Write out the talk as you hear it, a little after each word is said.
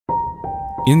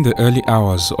In the early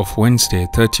hours of Wednesday,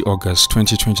 30 August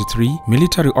 2023,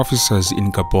 military officers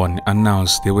in Gabon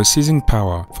announced they were seizing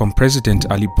power from President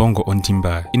Ali Bongo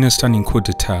Ondimba in a stunning coup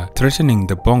d'etat threatening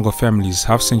the Bongo family's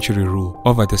half-century rule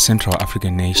over the Central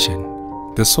African nation.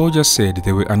 The soldiers said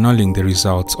they were annulling the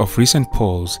results of recent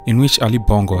polls in which Ali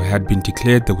Bongo had been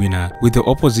declared the winner, with the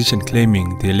opposition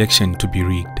claiming the election to be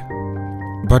rigged.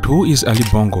 But who is Ali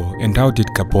Bongo and how did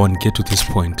Gabon get to this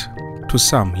point? To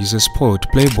some, he's a spoiled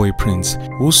playboy prince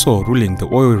who saw ruling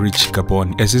the oil-rich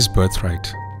Gabon as his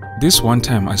birthright. This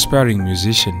one-time aspiring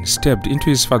musician stepped into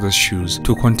his father's shoes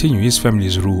to continue his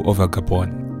family's rule over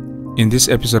Gabon. In this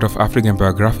episode of African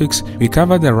Biographics, we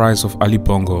cover the rise of Ali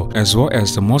Bongo as well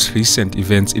as the most recent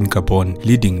events in Gabon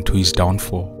leading to his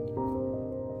downfall.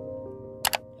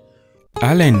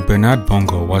 Alain Bernard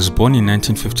Bongo was born in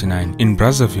 1959 in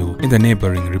Brazzaville in the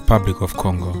neighboring Republic of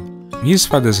Congo. His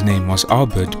father's name was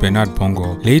Albert Bernard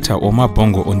Bongo, later Omar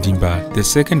Bongo Ondimba, the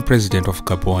second president of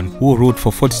Gabon, who ruled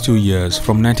for 42 years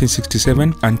from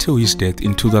 1967 until his death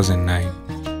in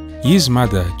 2009. His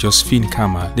mother, Josephine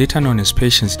Kama, later known as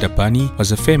Patience Dabani,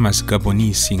 was a famous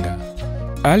Gabonese singer.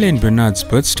 Alain Bernard's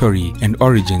birth story and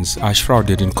origins are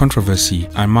shrouded in controversy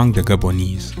among the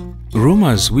Gabonese.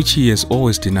 Rumors, which he has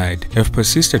always denied, have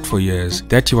persisted for years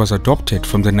that he was adopted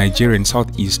from the Nigerian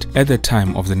southeast at the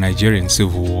time of the Nigerian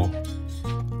Civil War.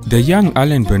 The young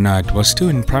Alain Bernard was still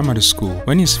in primary school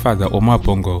when his father Omar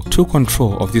Bongo took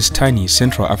control of this tiny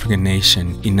Central African nation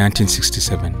in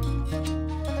 1967.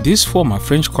 This former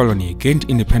French colony gained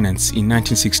independence in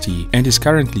 1960 and is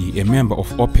currently a member of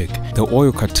OPEC, the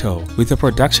oil cartel, with a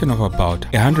production of about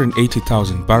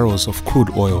 180,000 barrels of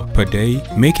crude oil per day,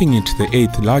 making it the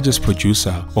 8th largest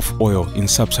producer of oil in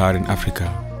sub-Saharan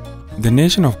Africa. The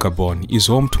nation of Gabon is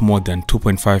home to more than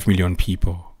 2.5 million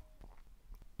people.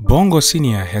 Bongo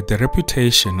Sr. had the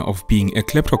reputation of being a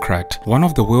kleptocrat, one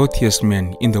of the wealthiest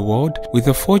men in the world, with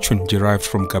a fortune derived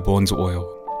from Gabon's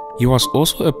oil. He was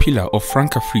also a pillar of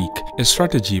Francafrique, a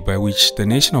strategy by which the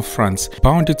nation of France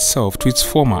bound itself to its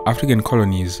former African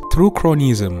colonies through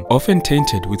cronyism, often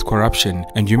tainted with corruption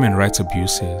and human rights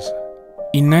abuses.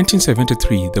 In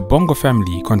 1973, the Bongo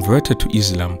family converted to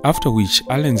Islam, after which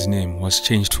Alain's name was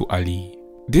changed to Ali.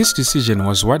 This decision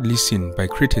was widely seen by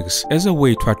critics as a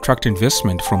way to attract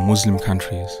investment from Muslim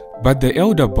countries. But the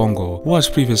elder Bongo, who was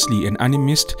previously an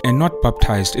animist and not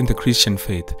baptized in the Christian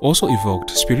faith, also evoked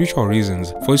spiritual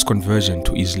reasons for his conversion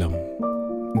to Islam.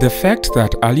 The fact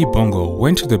that Ali Bongo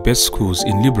went to the best schools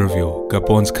in Libreville,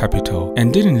 Gabon's capital,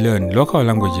 and didn't learn local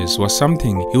languages was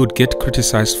something he would get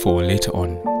criticized for later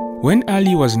on. When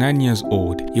Ali was 9 years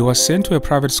old, he was sent to a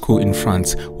private school in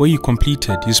France where he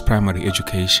completed his primary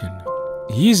education.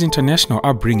 His international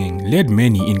upbringing led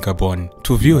many in Gabon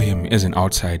to view him as an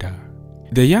outsider.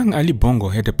 The young Ali Bongo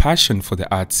had a passion for the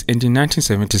arts, and in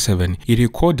 1977 he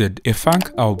recorded a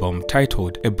funk album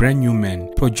titled A Brand New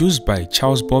Man, produced by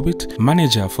Charles Bobbitt,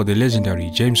 manager for the legendary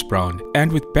James Brown,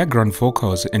 and with background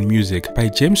vocals and music by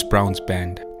James Brown's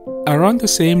band. Around the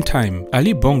same time,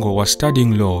 Ali Bongo was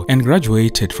studying law and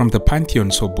graduated from the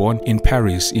Pantheon Sorbonne in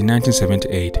Paris in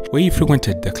 1978, where he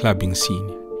frequented the clubbing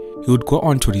scene. He would go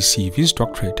on to receive his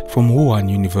doctorate from Wuhan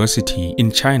University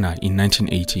in China in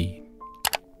 1980.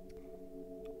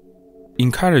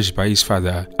 Encouraged by his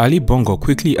father, Ali Bongo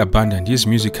quickly abandoned his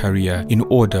music career in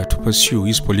order to pursue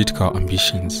his political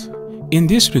ambitions. In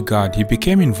this regard, he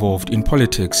became involved in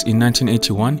politics in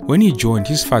 1981 when he joined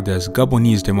his father's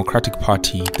Gabonese Democratic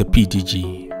Party, the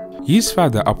PDG. His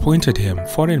father appointed him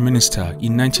foreign minister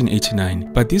in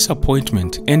 1989, but this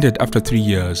appointment ended after 3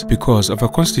 years because of a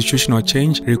constitutional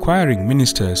change requiring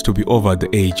ministers to be over the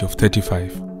age of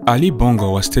 35. Ali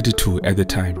Bongo was 32 at the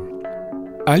time.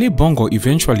 Ali Bongo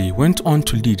eventually went on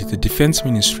to lead the defense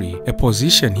ministry, a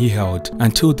position he held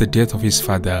until the death of his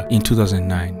father in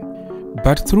 2009.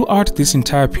 But throughout this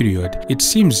entire period, it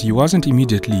seems he wasn't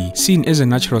immediately seen as a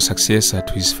natural successor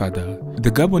to his father. The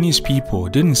Gabonese people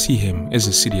didn't see him as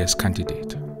a serious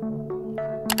candidate.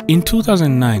 In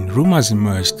 2009, rumors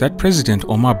emerged that President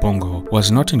Omar Bongo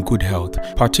was not in good health,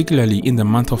 particularly in the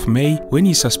month of May when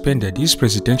he suspended his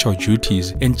presidential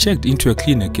duties and checked into a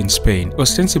clinic in Spain,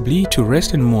 ostensibly to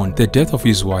rest and mourn the death of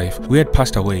his wife, who had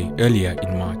passed away earlier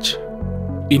in March.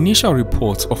 Initial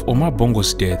reports of Omar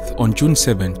Bongo's death on June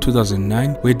 7,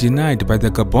 2009 were denied by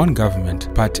the Gabon government,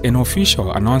 but an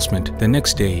official announcement the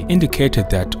next day indicated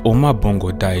that Omar Bongo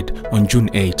died on June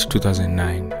 8,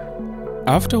 2009.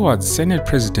 Afterwards, Senate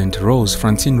President Rose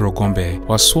Francine Rogombe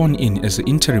was sworn in as the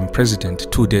interim president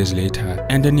 2 days later,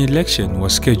 and an election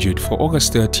was scheduled for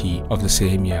August 30 of the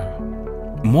same year.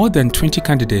 More than 20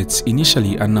 candidates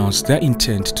initially announced their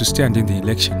intent to stand in the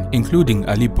election, including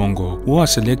Ali Bongo, who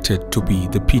was selected to be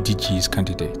the PDG's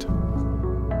candidate.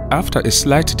 After a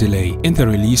slight delay in the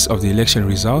release of the election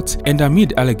results and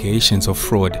amid allegations of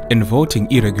fraud and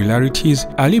voting irregularities,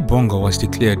 Ali Bongo was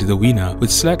declared the winner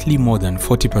with slightly more than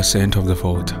 40% of the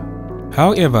vote.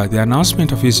 However, the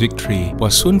announcement of his victory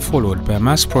was soon followed by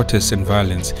mass protests and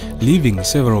violence, leaving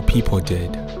several people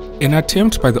dead. An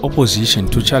attempt by the opposition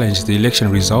to challenge the election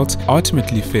results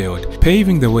ultimately failed,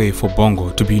 paving the way for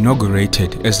Bongo to be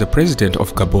inaugurated as the president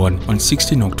of Gabon on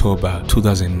 16 October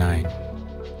 2009.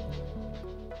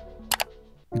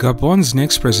 Gabon's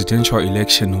next presidential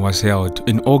election was held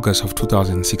in August of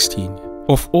 2016.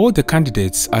 Of all the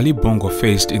candidates Ali Bongo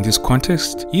faced in this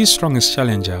context, his strongest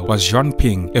challenger was Jean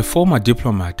Ping, a former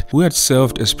diplomat who had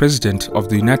served as president of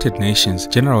the United Nations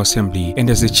General Assembly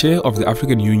and as the chair of the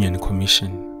African Union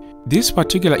Commission. This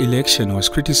particular election was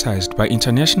criticized by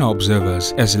international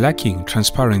observers as lacking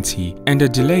transparency, and a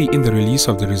delay in the release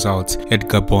of the results had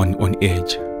Gabon on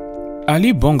edge.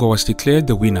 Ali Bongo was declared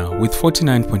the winner with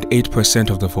 49.8%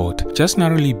 of the vote, just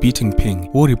narrowly beating Ping,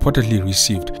 who reportedly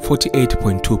received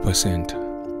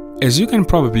 48.2%. As you can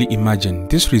probably imagine,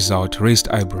 this result raised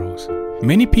eyebrows.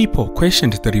 Many people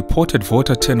questioned the reported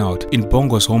voter turnout in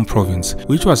Bongo's home province,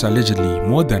 which was allegedly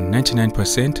more than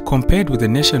 99% compared with a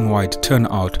nationwide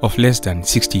turnout of less than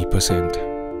 60%.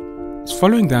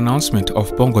 Following the announcement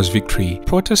of Bongo's victory,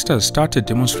 protesters started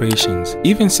demonstrations,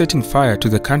 even setting fire to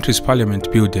the country's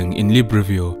parliament building in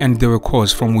Libreville, and there were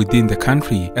calls from within the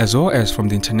country as well as from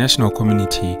the international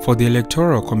community for the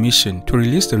Electoral Commission to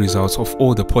release the results of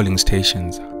all the polling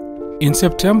stations. In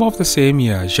September of the same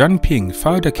year, Jean Ping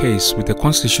filed a case with the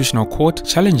Constitutional Court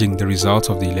challenging the results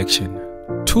of the election.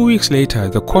 2 weeks later,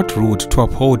 the court ruled to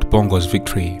uphold Bongo's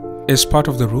victory. As part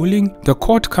of the ruling, the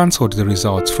court cancelled the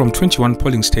results from 21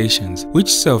 polling stations,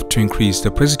 which served to increase the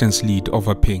president's lead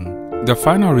over Ping. The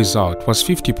final result was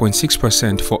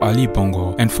 50.6% for Ali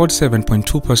Bongo and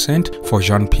 47.2% for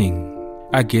Jean Ping.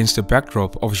 Against the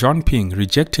backdrop of Jean Ping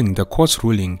rejecting the court's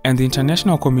ruling and the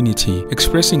international community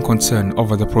expressing concern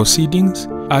over the proceedings,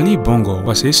 Ali Bongo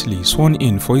was hastily sworn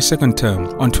in for his second term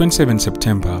on 27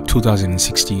 September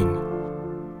 2016.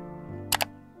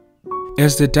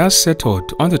 As the dust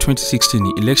settled on the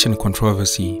 2016 election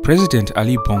controversy, President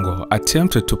Ali Bongo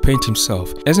attempted to paint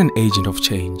himself as an agent of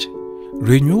change.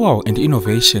 Renewal and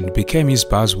innovation became his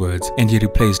buzzwords, and he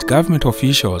replaced government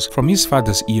officials from his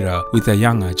father's era with a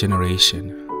younger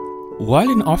generation. While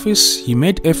in office, he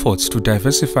made efforts to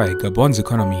diversify Gabon's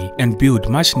economy and build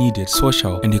much-needed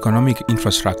social and economic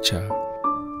infrastructure.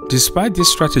 Despite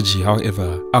this strategy,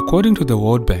 however, according to the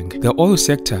World Bank, the oil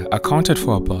sector accounted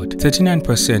for about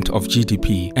 39% of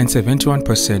GDP and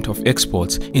 71% of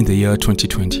exports in the year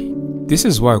 2020. This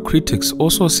is why critics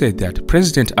also said that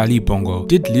President Ali Bongo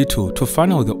did little to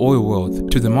funnel the oil wealth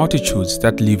to the multitudes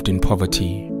that lived in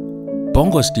poverty.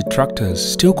 Bongo's detractors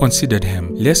still considered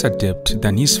him less adept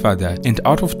than his father and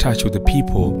out of touch with the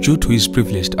people due to his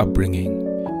privileged upbringing.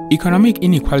 Economic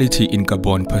inequality in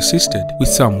Gabon persisted, with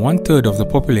some 1/3 of the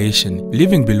population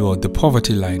living below the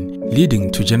poverty line, leading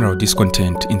to general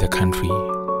discontent in the country.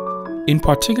 In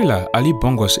particular, Ali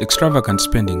Bongo's extravagant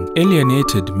spending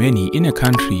alienated many in a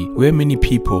country where many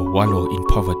people wallow in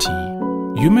poverty.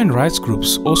 Human rights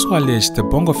groups also alleged the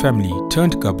Bongo family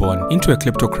turned Gabon into a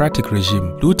kleptocratic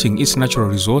regime, looting its natural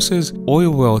resources,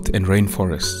 oil wealth, and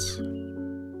rainforests.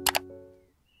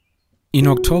 In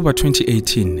October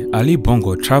 2018, Ali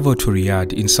Bongo traveled to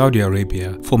Riyadh in Saudi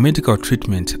Arabia for medical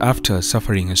treatment after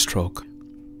suffering a stroke.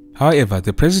 However,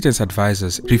 the president's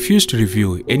advisors refused to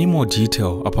reveal any more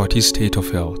detail about his state of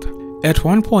health. At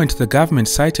one point, the government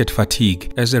cited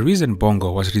fatigue as the reason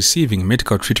Bongo was receiving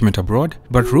medical treatment abroad,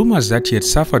 but rumors that he had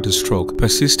suffered a stroke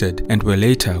persisted and were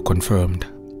later confirmed.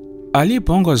 Ali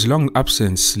Bongo's long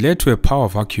absence led to a power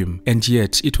vacuum, and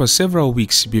yet it was several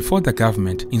weeks before the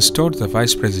government installed the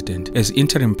vice president as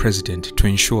interim president to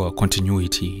ensure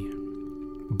continuity.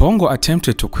 Bongo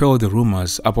attempted to quell the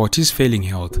rumors about his failing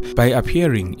health by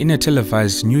appearing in a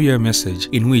televised New Year message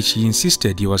in which he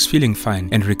insisted he was feeling fine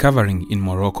and recovering in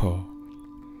Morocco.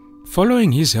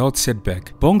 Following his health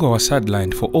setback, Bongo was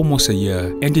sidelined for almost a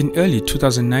year, and in early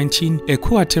 2019, a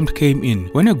coup attempt came in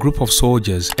when a group of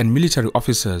soldiers and military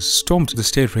officers stormed the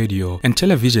state radio and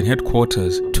television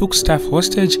headquarters, took staff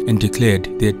hostage, and declared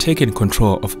they had taken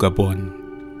control of Gabon.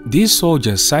 These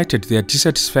soldiers cited their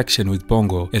dissatisfaction with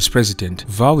Bongo as president,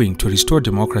 vowing to restore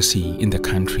democracy in the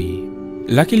country.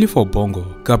 Luckily for Bongo,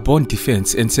 Gabon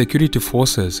defense and security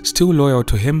forces, still loyal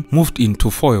to him, moved in to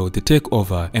foil the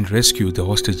takeover and rescue the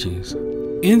hostages.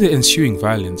 In the ensuing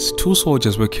violence, 2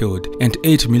 soldiers were killed and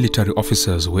 8 military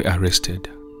officers were arrested.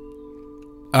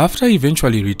 After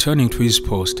eventually returning to his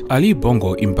post, Ali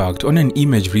Bongo embarked on an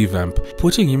image revamp,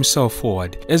 putting himself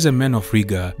forward as a man of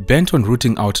rigor bent on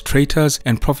rooting out traitors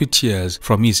and profiteers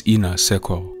from his inner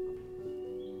circle.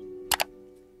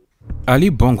 Ali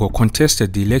Bongo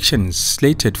contested the elections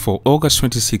slated for August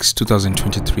 26,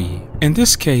 2023. In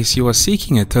this case, he was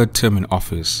seeking a third term in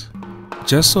office.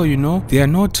 Just so you know, there are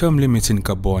no term limits in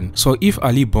Gabon, so if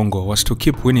Ali Bongo was to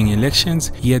keep winning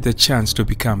elections, he had the chance to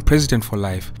become president for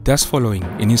life, thus following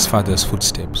in his father's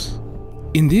footsteps.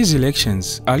 In these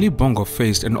elections, Ali Bongo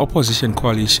faced an opposition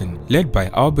coalition led by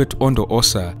Albert Ondo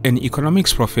Osa, an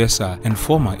economics professor and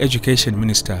former education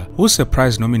minister, whose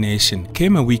surprise nomination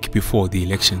came a week before the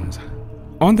elections.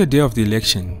 On the day of the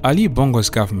election, Ali Bongo's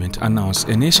government announced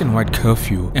a nationwide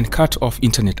curfew and cut off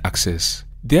internet access.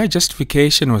 Their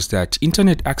justification was that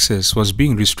internet access was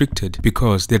being restricted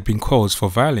because there had been calls for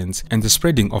violence and the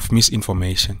spreading of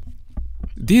misinformation.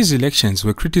 These elections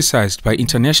were criticized by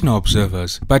international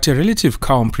observers, but a relative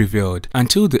calm prevailed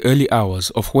until the early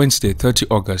hours of Wednesday, 30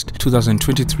 August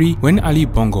 2023, when Ali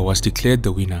Bongo was declared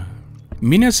the winner.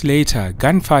 Minutes later,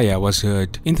 gunfire was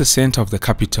heard in the center of the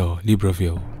capital,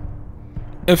 Libreville.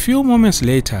 A few moments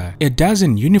later, a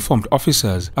dozen uniformed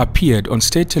officers appeared on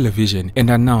state television and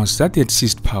announced that they had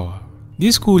seized power.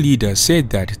 These coup leaders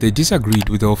said that they disagreed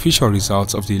with the official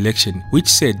results of the election, which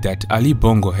said that Ali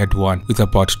Bongo had won with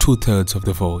about 2/3 of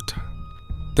the vote.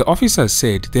 The officers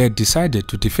said they had decided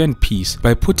to defend peace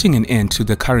by putting an end to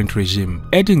the current regime,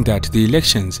 adding that the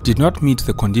elections did not meet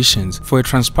the conditions for a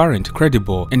transparent,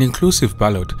 credible and inclusive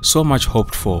ballot so much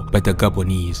hoped for by the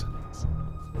Gabonese.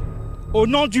 Au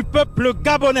nom du peuple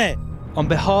gabonais. On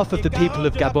behalf of the people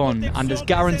of Gabon and as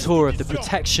guarantor of the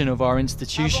protection of our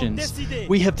institutions,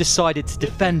 we have decided to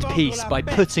defend peace by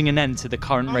putting an end to the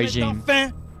current regime.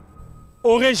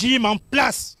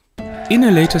 In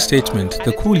a later statement,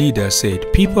 the coup leader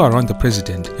said people around the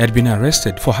president had been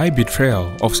arrested for high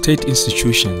betrayal of state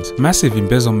institutions, massive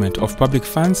embezzlement of public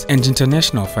funds, and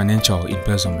international financial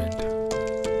embezzlement.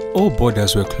 All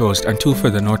borders were closed until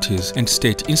further notice and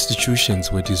state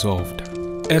institutions were dissolved.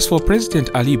 As for President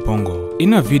Ali Bongo,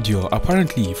 in a video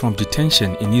apparently from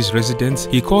detention in his residence,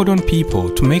 he called on people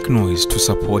to make noise to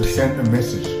support him. Send a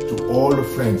message to all the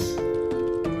friends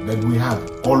that we have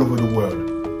all over the world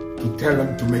to tell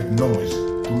them to make noise,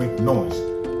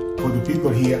 for the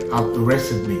people here have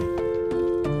arrested me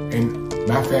and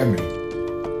my family.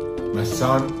 My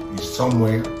son is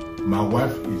somewhere, my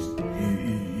wife is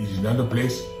in another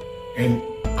place, and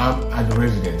I'm at the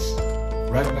residence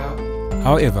right now.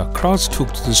 However, crowds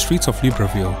took to the streets of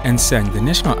Libreville and sang the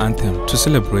national anthem to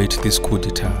celebrate this coup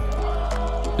d'etat.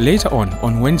 Later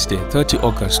on Wednesday, 30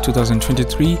 August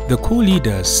 2023, the coup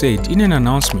leaders said in an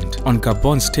announcement on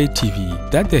Gabon State TV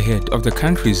that the head of the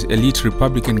country's elite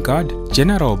Republican Guard,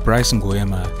 General Brice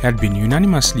Ngoema, had been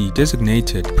unanimously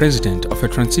designated president of a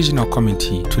transitional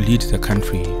committee to lead the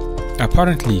country.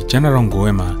 Apparently, General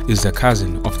Ngoema is the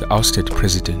cousin of the ousted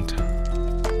president.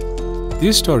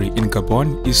 This story in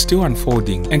Gabon is still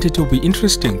unfolding, and it will be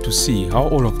interesting to see how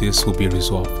all of this will be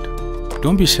resolved.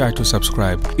 Don't be shy to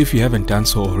subscribe if you haven't done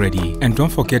so already, and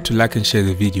don't forget to like and share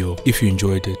the video if you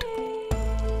enjoyed it.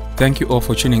 Thank you all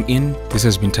for tuning in. This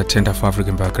has been Tatenda for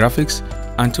African Biographics.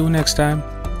 Until next time,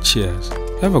 cheers.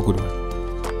 Have a good one.